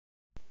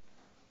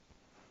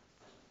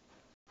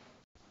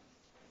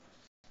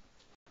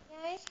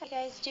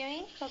guys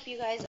doing? Hope you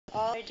guys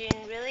all are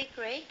doing really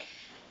great.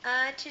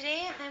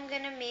 Today I'm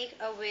gonna make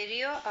a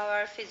video of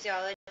our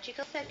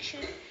physiological section,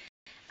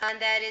 and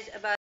that is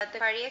about the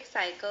cardiac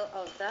cycle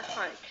of the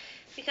heart.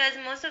 Because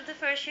most of the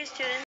first year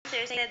students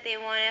they're saying that they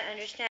want to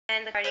understand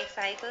the cardiac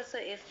cycle, so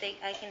if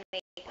I can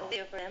make a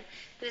video for them.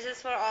 This is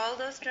for all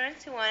those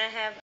students who want to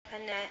have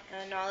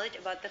a knowledge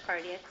about the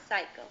cardiac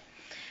cycle.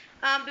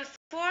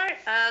 Before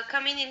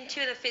coming into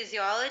the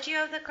physiology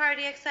of the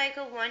cardiac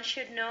cycle, one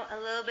should know a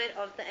little bit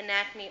of the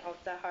anatomy of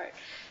the heart.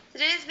 So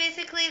this is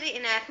basically the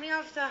anatomy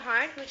of the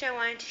heart, which I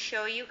wanted to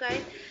show you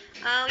guys.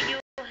 You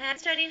have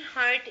studied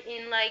heart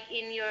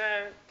in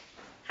your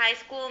high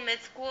school,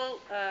 mid-school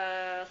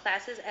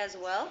classes as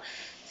well.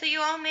 So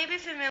you all may be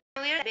familiar.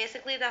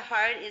 Basically, the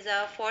heart is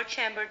a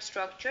four-chambered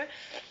structure.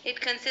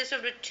 It consists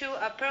of the two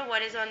upper,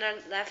 one is on the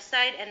left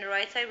side and the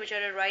right side, which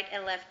are the right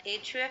and left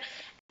atria.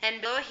 And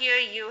below here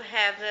you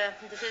have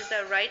this is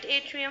the right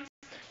atrium,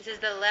 this is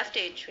the left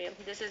atrium,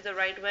 this is the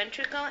right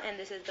ventricle, and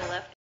this is the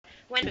left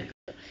ventricle.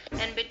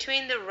 And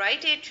between the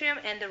right atrium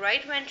and the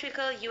right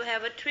ventricle, you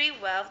have a tree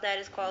valve that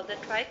is called the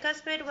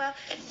tricuspid valve.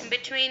 And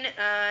between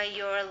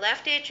your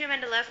left atrium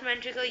and the left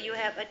ventricle, you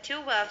have a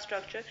two-valve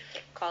structure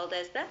called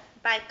as the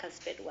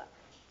bicuspid valve.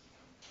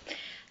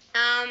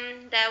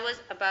 That was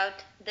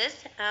about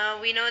this.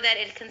 We know that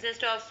it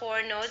consists of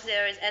four nodes.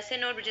 There is SA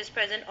node, which is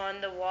present on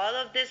the wall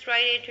of this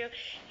right atrium.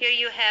 Here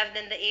you have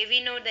then the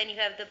AV node, then you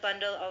have the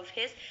bundle of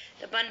His.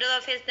 The bundle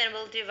of His then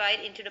will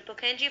divide into the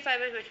Purkinje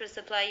fibers, which will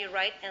supply your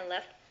right and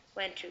left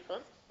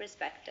ventricles,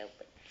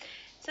 respectively.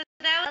 So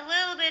that was a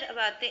little bit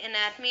about the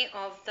anatomy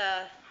of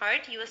the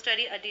heart. You will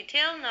study a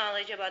detailed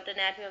knowledge about the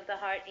anatomy of the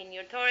heart in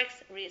your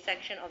thorax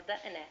section of the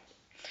anatomy.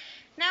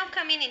 Now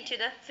coming into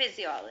the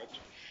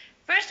physiology.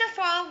 First of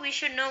all, we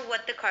should know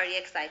what the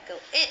cardiac cycle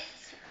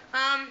is.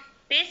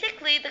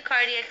 Basically, the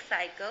cardiac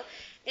cycle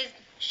is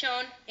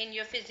shown in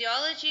your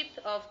physiology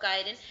of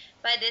guidance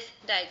by this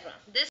diagram.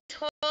 This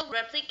whole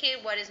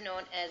replicate what is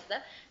known as the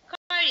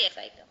cardiac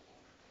cycle.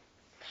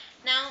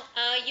 Now,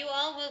 you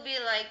all will be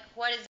like,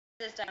 what is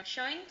this diagram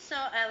showing? So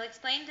I'll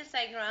explain this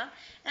diagram,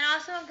 and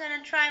also I'm going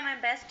to try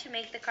my best to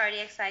make the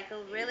cardiac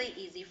cycle really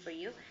easy for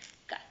you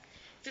guys.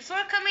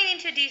 Before coming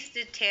into this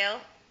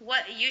detail,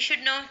 what you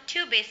should know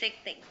two basic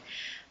things.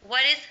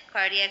 What is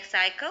cardiac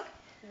cycle?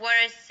 What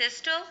is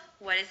systole?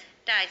 What is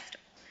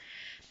diastole?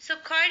 So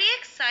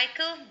cardiac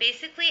cycle,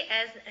 basically,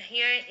 as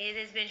here it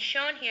has been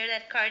shown here,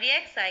 that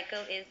cardiac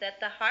cycle is that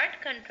the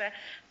heart contracts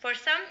for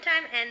some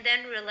time and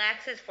then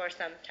relaxes for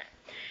some time.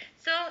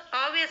 So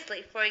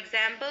obviously, for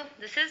example,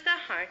 this is the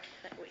heart.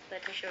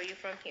 Let me show you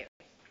from here.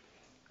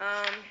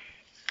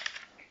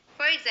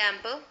 For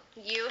example,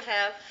 you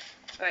have,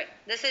 all right,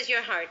 this is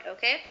your heart,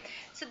 okay?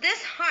 So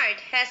this heart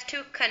has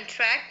to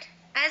contract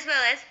as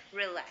well as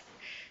relax.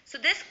 So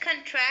this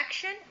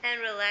contraction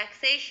and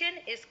relaxation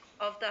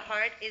of the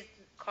heart is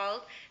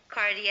called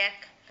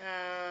cardiac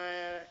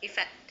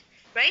effect,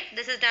 right?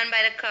 This is done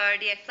by the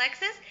cardiac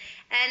plexus,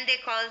 and they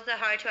cause the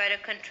heart to either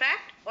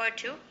contract or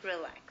to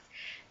relax.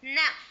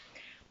 Now,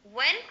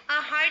 when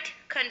a heart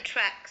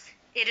contracts,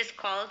 it is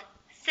called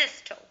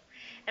systole.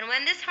 And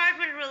when this heart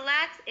will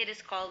relax, it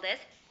is called as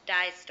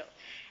diastole.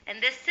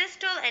 And this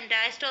systole and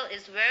diastole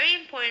is very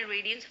important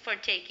readings for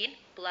taking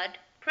blood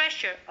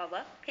pressure of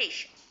a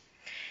patient.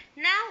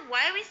 Now,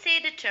 why we say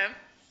the term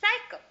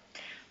cycle?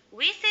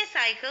 We say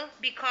cycle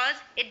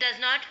because it does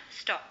not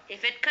stop.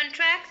 If it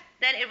contracts,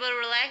 then it will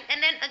relax,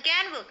 and then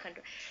again will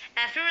contract.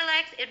 After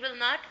relax, it will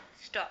not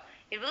stop.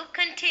 It will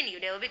continue.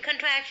 There will be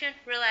contraction,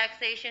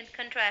 relaxation,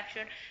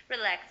 contraction,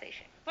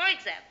 relaxation. For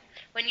example,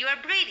 when you are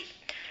breathing,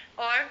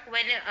 or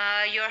when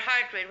your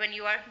heart rate, when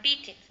you are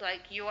beating,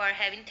 like you are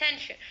having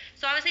tension.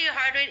 So obviously your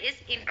heart rate is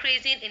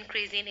increasing.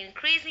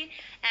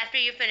 After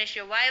you finish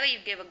your viva, you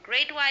give a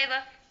great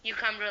viva, you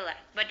come relax.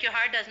 But your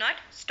heart does not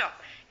stop.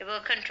 It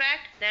will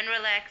contract, then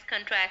relax,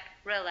 contract,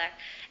 relax.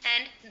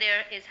 And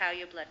there is how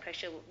your blood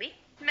pressure will be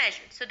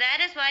measured. So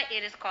that is why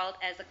it is called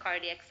as a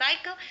cardiac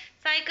cycle.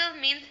 Cycle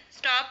means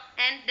stop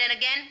and then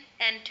again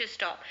and to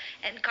stop.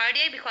 And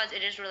cardiac because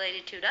it is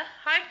related to the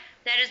heart.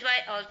 That is why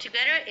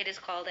altogether it is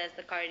called as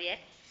the cardiac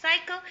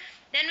cycle.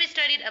 Then we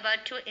studied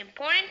about two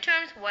important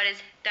terms. What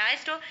is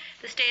diastole,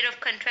 the state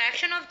of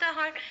contraction of the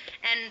heart,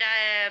 and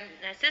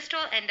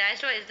systole and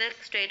diastole is the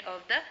state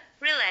of the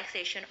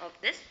relaxation of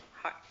this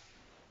heart.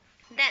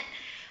 Then,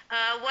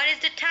 what is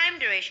the time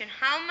duration?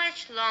 How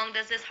much long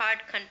does this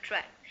heart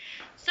contract?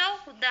 So,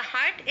 the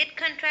heart, it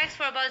contracts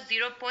for about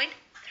 0.3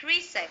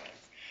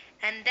 seconds.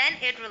 And then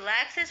it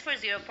relaxes for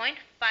 0.5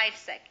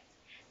 seconds.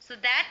 So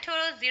that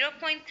total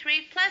 0.3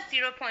 plus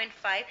 0.5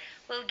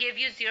 will give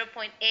you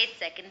 0.8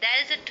 seconds.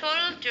 That is the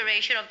total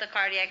duration of the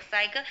cardiac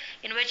cycle,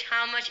 in which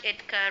how much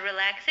it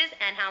relaxes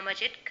and how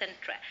much it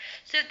contracts.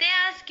 So if they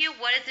ask you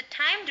what is the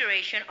time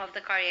duration of the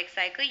cardiac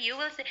cycle, you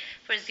will say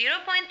for 0.3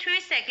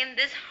 seconds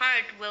this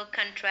heart will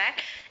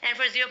contract, and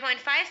for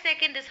 0.5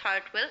 seconds this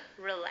heart will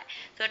relax.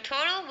 So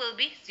total will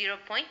be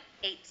 0.8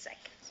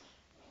 seconds.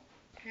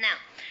 Now,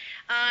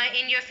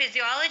 In your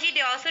physiology,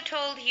 they also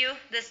told you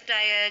this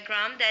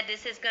diagram that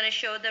this is going to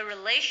show the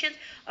relations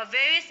of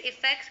various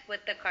effects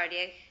with the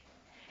cardiac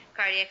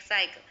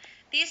cycle.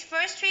 These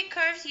first three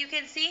curves you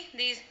can see,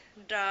 this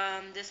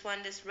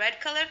red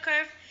color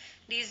curve,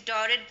 these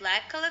dotted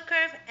black color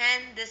curve,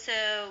 and this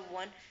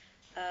one.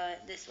 Oh,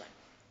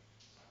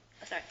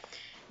 sorry.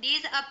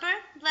 These upper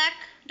black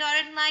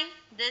dotted line,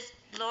 this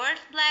lower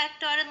black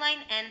dotted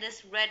line, and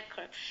this red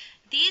curve.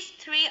 These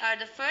three are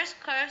the first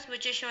curves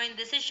which is showing,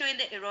 this is showing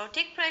the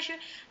aortic pressure,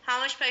 how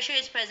much pressure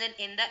is present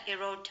in the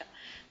aorta.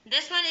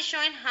 This one is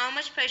showing how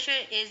much pressure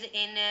is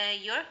in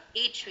your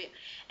atria.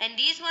 And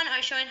these one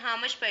are showing how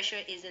much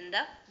pressure is in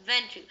the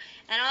ventricle.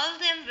 And all of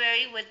them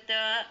vary with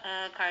the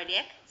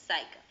cardiac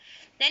cycle.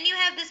 Then you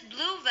have this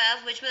blue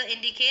valve which will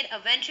indicate a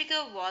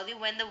ventricular volume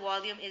when the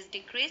volume is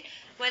decreased,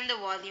 when the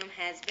volume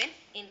has been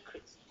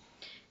increased.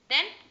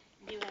 Then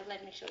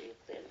let me show you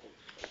clearly.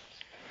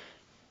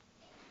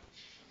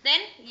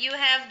 Then you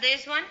have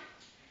this one,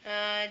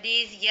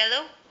 these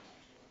yellow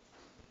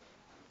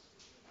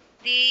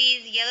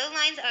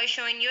lines are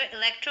showing your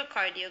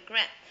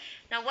electrocardiogram.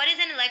 Now what is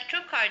an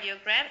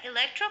electrocardiogram?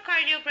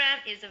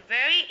 Electrocardiogram is a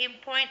very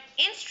important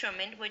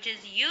instrument which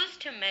is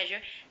used to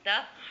measure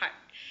the heart.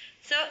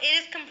 So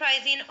it is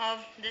comprising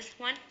of this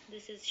one.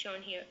 This is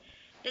shown here.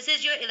 This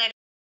is your electro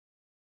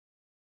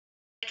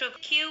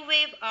Q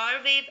wave,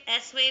 R wave,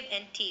 S wave,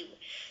 and T wave.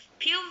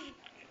 P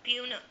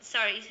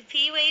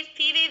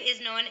wave is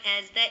known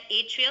as the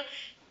atrial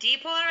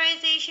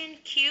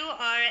depolarization.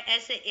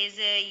 QRS is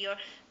your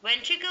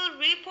ventricular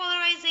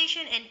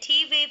repolarization, and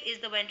T wave is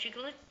the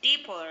ventricular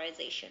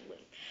depolarization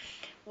wave.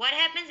 What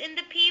happens in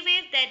the P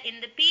wave? That in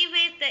the P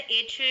wave, the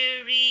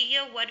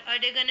atria, what are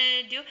they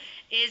gonna do?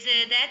 Is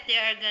that they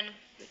are gonna,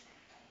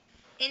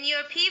 in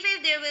your P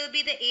wave, there will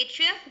be the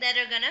atria that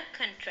are gonna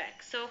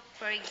contract. So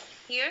for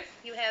here,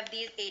 you have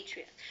these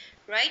atria,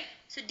 right?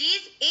 So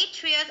these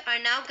atria are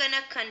now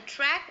gonna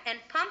contract and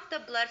pump the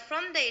blood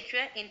from the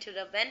atria into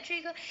the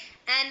ventricle,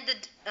 and the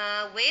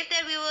wave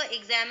that we will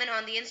examine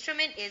on the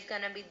instrument is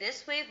gonna be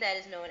this wave that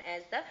is known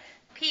as the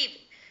P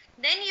wave.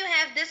 Then you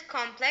have this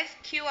complex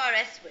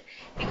QRS wave,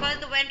 because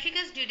the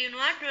ventricles do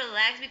not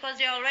relax because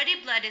there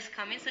already blood is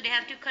coming, so they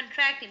have to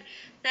contract it.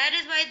 That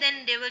is why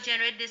then they will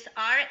generate this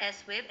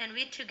RS wave, and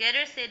we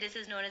together say this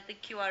is known as the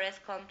QRS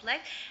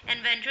complex,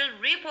 and ventral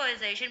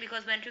repolarization,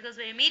 because ventricles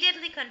will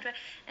immediately contract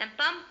and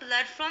pump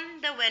blood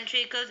from the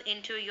ventricles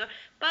into your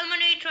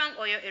pulmonary trunk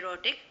or your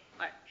aortic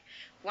arch.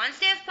 Once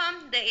they have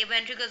pumped, the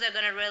ventricles are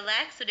going to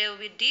relax, so there will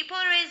be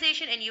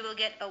depolarization, and you will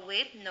get a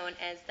wave known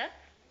as the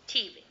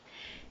T wave.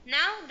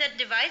 Now, the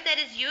device that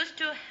is used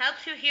to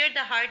help you hear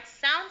the heart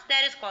sounds,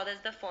 that is called as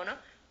the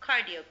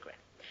phonocardiogram.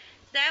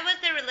 That was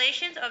the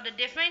relations of the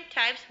different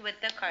types with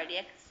the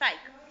cardiac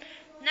cycle.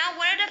 Now,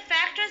 what are the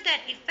factors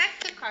that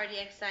affect the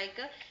cardiac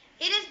cycle?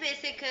 It is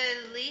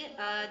basically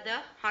the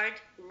heart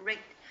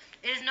rate.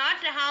 It is not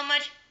how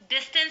much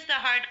distance the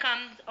heart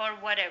comes or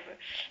whatever.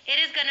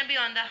 It is going to be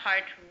on the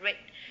heart rate.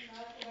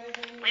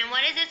 And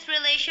what is its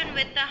relation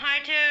with the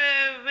heart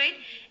rate?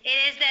 It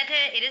is that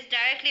it is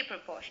directly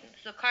proportional.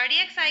 So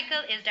cardiac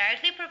cycle is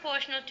directly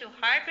proportional to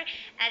heart rate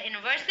and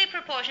inversely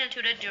proportional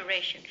to the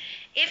duration.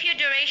 If your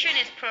duration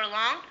is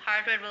prolonged,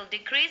 heart rate will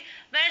decrease,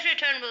 venous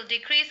return will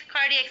decrease,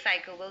 cardiac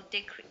cycle will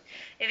decrease.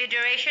 If your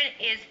duration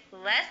is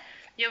less,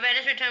 your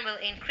venous return will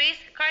increase,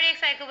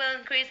 cardiac cycle will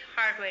increase,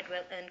 heart rate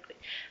will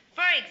increase.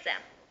 For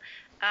example,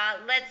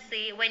 let's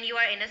see, when you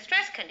are in a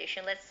stress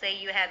condition, let's say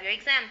you have your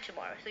exam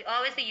tomorrow. So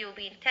obviously you will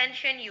be in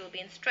tension, you will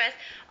be in stress.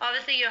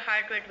 Obviously your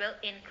heart rate will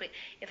increase.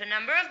 If the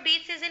number of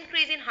beats is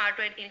increasing, heart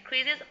rate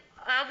increases.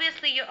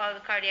 Obviously your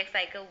cardiac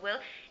cycle will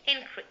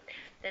increase.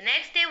 The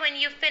next day when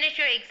you finish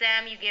your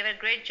exam, you gave a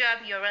great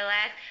job, you're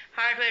relaxed,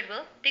 heart rate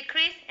will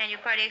decrease, and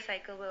your cardiac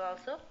cycle will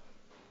also.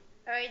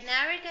 Alright,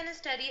 now we're going to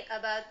study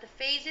about the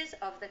phases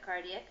of the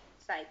cardiac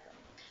cycle.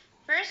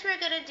 First, we're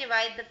going to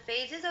divide the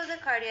phases of the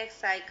cardiac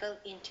cycle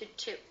into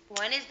two.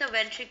 One is the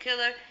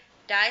ventricular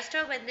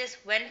diastole. When this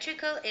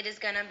ventricle, it is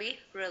going to be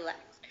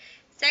relaxed.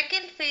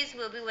 Second phase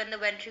will be when the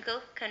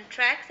ventricle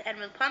contracts and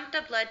will pump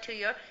the blood to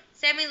your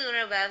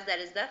semilunar valves, that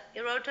is the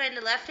aorta in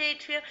the left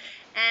atrium,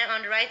 and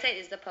on the right side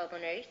is the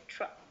pulmonary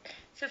trunk.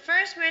 So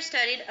first we're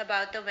studied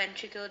about the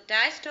ventricular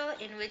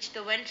diastole, in which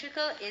the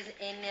ventricle is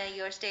in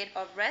your state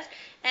of rest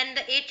and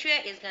the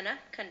atria is going to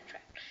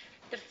contract.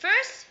 The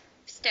first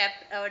step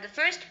or the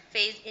first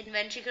phase in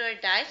ventricular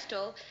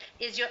diastole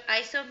is your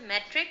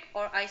isometric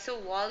or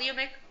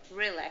isovolumic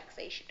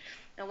relaxation.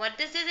 Now what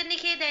this is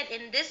indicate that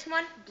in this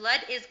one,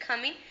 blood is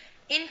coming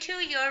into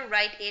your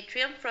right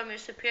atrium from your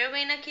superior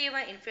vena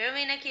cava, inferior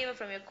vena cava,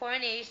 from your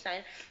coronary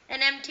sign,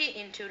 and empty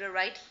into the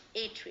right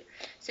atrium.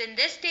 So in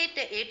this state,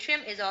 the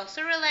atrium is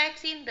also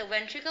relaxing, the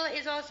ventricle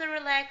is also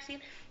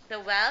relaxing, the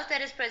valve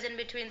that is present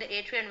between the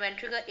atria and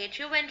ventricle,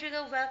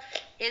 atrioventricular valve,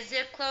 is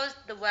closed.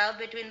 The valve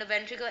between the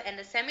ventricle and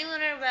the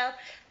semilunar valve,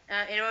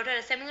 aorta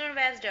and semilunar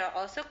valves, they are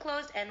also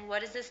closed. And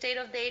what is the state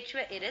of the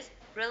atria? It is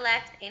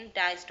relaxed in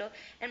diastole,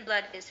 and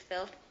blood is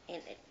filled in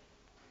it.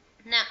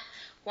 Now,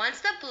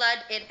 once the blood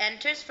it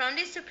enters from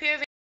the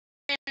superior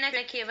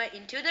cava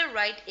into the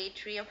right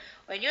atrium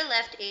or in your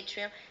left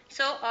atrium.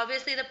 So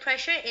obviously the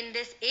pressure in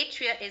this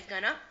atria is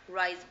gonna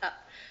rise up.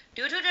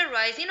 Due to the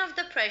rising of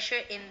the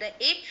pressure in the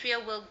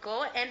atria will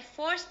go and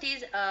force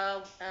these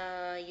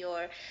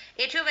your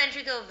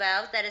atrioventricular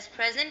valves that is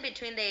present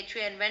between the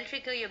atria and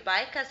ventricle, your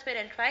bicuspid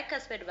and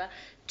tricuspid valve,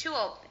 to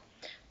open.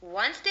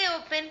 Once they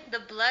open, the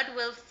blood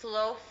will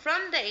flow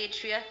from the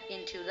atria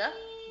into the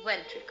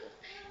ventricle.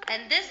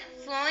 And this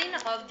flowing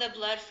of the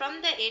blood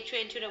from the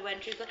atria into the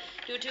ventricle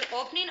due to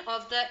opening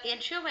of the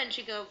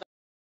atrioventricular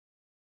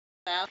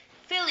valve,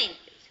 filling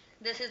phase.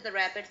 This is the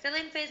rapid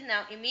filling phase.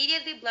 Now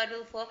immediately blood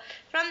will flow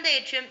from the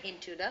atrium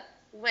into the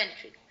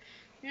ventricle.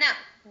 Now,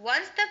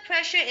 once the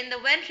pressure in the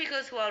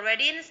ventricles who are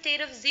already in a state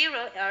of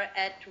zero are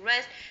at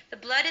rest, the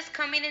blood is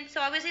coming in,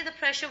 so obviously the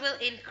pressure will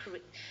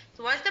increase.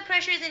 So once the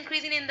pressure is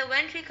increasing in the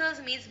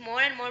ventricles, means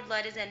more and more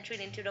blood is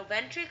entering into the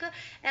ventricle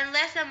and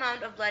less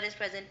amount of blood is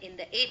present in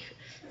the atria.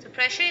 So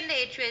pressure in the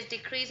atria is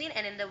decreasing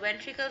and in the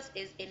ventricles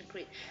is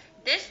increasing.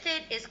 This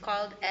state is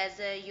called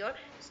as your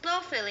slow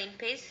filling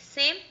phase.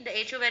 Same, the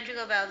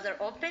atrioventricular valves are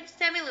open,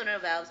 semilunar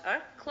valves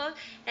are closed,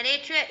 and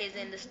atria is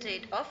in the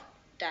state of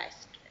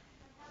diastole.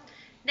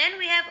 Then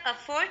we have a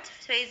fourth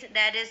phase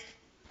that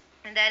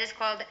is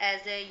called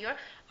as your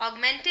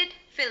augmented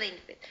filling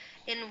phase.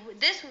 In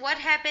this, what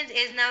happens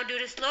is now due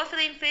to slow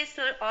filling phase,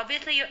 so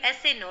obviously your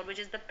SA node, which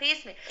is the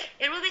pacemaker,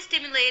 it will be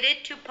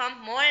stimulated to pump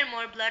more and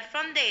more blood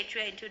from the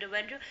atria into the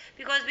ventricle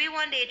because we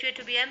want the atria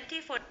to be empty.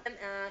 For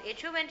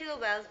atrioventricular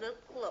valves will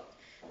close.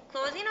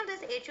 Closing of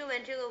this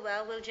atrioventricular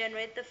valve will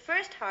generate the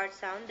first heart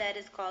sound that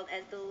is called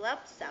as the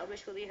lump sound,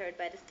 which will be heard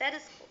by the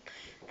stethoscope.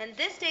 And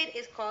this state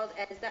is called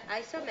as the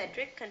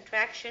isometric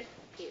contraction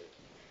period.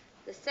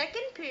 The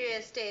second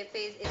period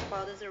phase is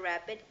called as a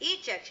rapid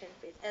ejection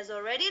phase, as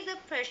already the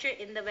pressure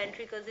in the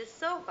ventricles is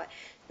so high.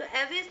 So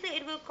obviously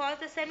it will cause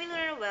the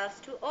semilunar valves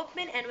to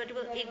open and it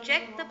will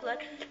eject the blood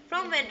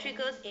from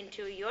ventricles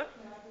into your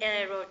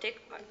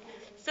aortic artery.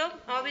 So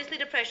obviously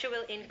the pressure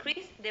will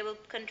increase, they will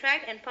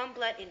contract and pump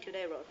blood into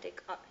the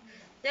aortic artery.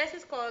 This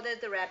is called as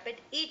the rapid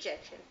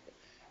ejection phase.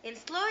 In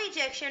slow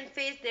ejection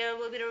phase, there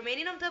will be the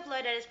remaining of the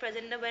blood that is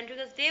present in the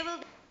ventricles.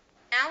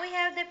 Now we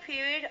have the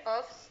period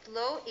of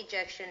slow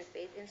ejection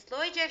phase. In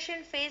slow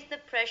ejection phase, the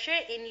pressure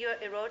in your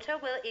aorta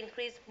will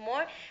increase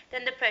more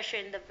than the pressure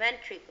in the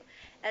ventricle.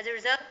 As a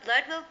result,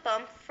 blood will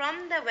pump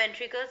from the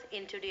ventricles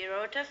into the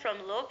aorta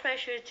from low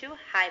pressure to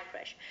high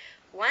pressure.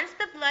 Once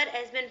the blood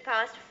has been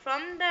passed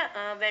from the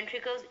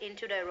ventricles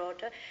into the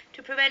aorta,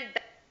 to prevent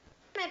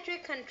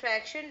metric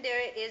contraction,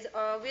 there is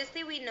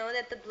obviously we know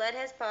that the blood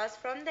has passed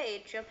from the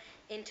atrium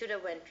into the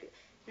ventricle.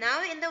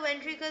 Now in the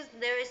ventricles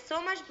there is so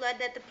much blood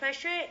that the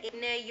pressure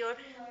in your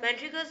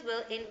ventricles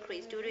will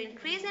increase. Due to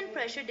increase in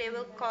pressure, they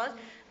will cause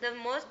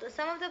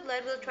some of the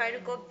blood will try to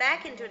go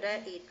back into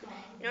the atrium.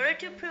 In order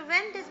to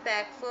prevent this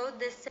backflow,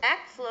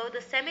 the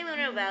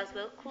semilunar valves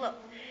will close.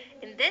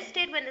 In this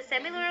state, when the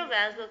semilunar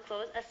valves will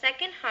close, a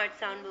second heart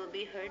sound will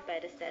be heard by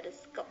the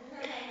stethoscope.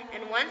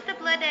 And once the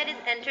blood that is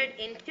entered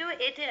into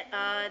it,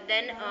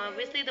 then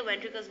obviously the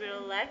ventricles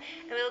will relax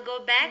and will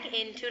go back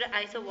into the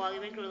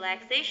isovolumic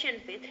relaxation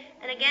phase,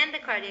 and again the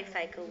cardiac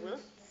cycle will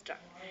start.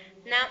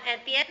 Now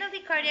at the end of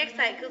the cardiac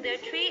cycle, there are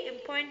three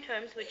important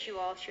terms which you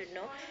all should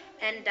know: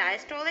 end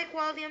diastolic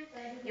volume,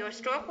 your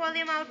stroke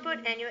volume output,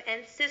 and your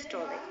end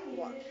systolic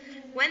volume.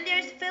 When there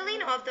is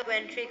filling of the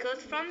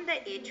ventricles from the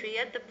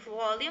atria, the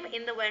volume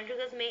in the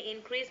ventricles may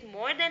increase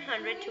more than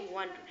 100 to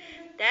 100.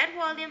 That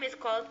volume is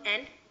called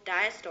end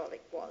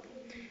diastolic volume.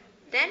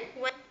 Then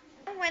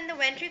when the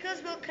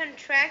ventricles will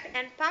contract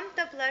and pump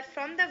the blood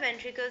from the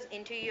ventricles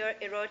into your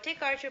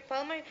aortic artery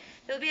pulmonary,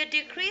 there will be a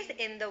decrease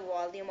in the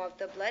volume of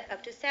the blood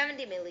up to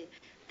 70 milliliters.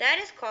 That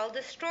is called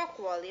the stroke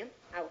volume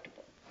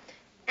output.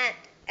 And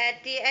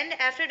at the end,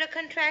 after the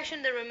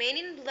contraction, the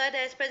remaining blood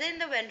that is present in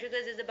the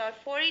ventricles is about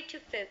 40 to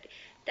 50.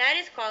 That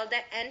is called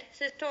the end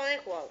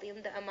systolic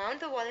volume, the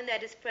amount of volume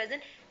that is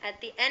present at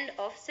the end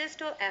of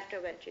systole after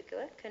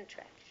ventricular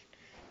contraction.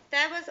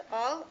 That was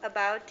all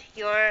about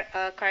your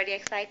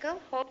cardiac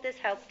cycle. Hope this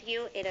helped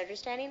you in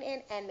understanding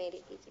it and made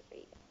it easy for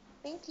you.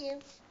 Thank you.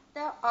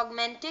 The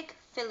augmented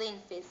filling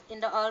phase. In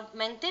the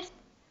augmented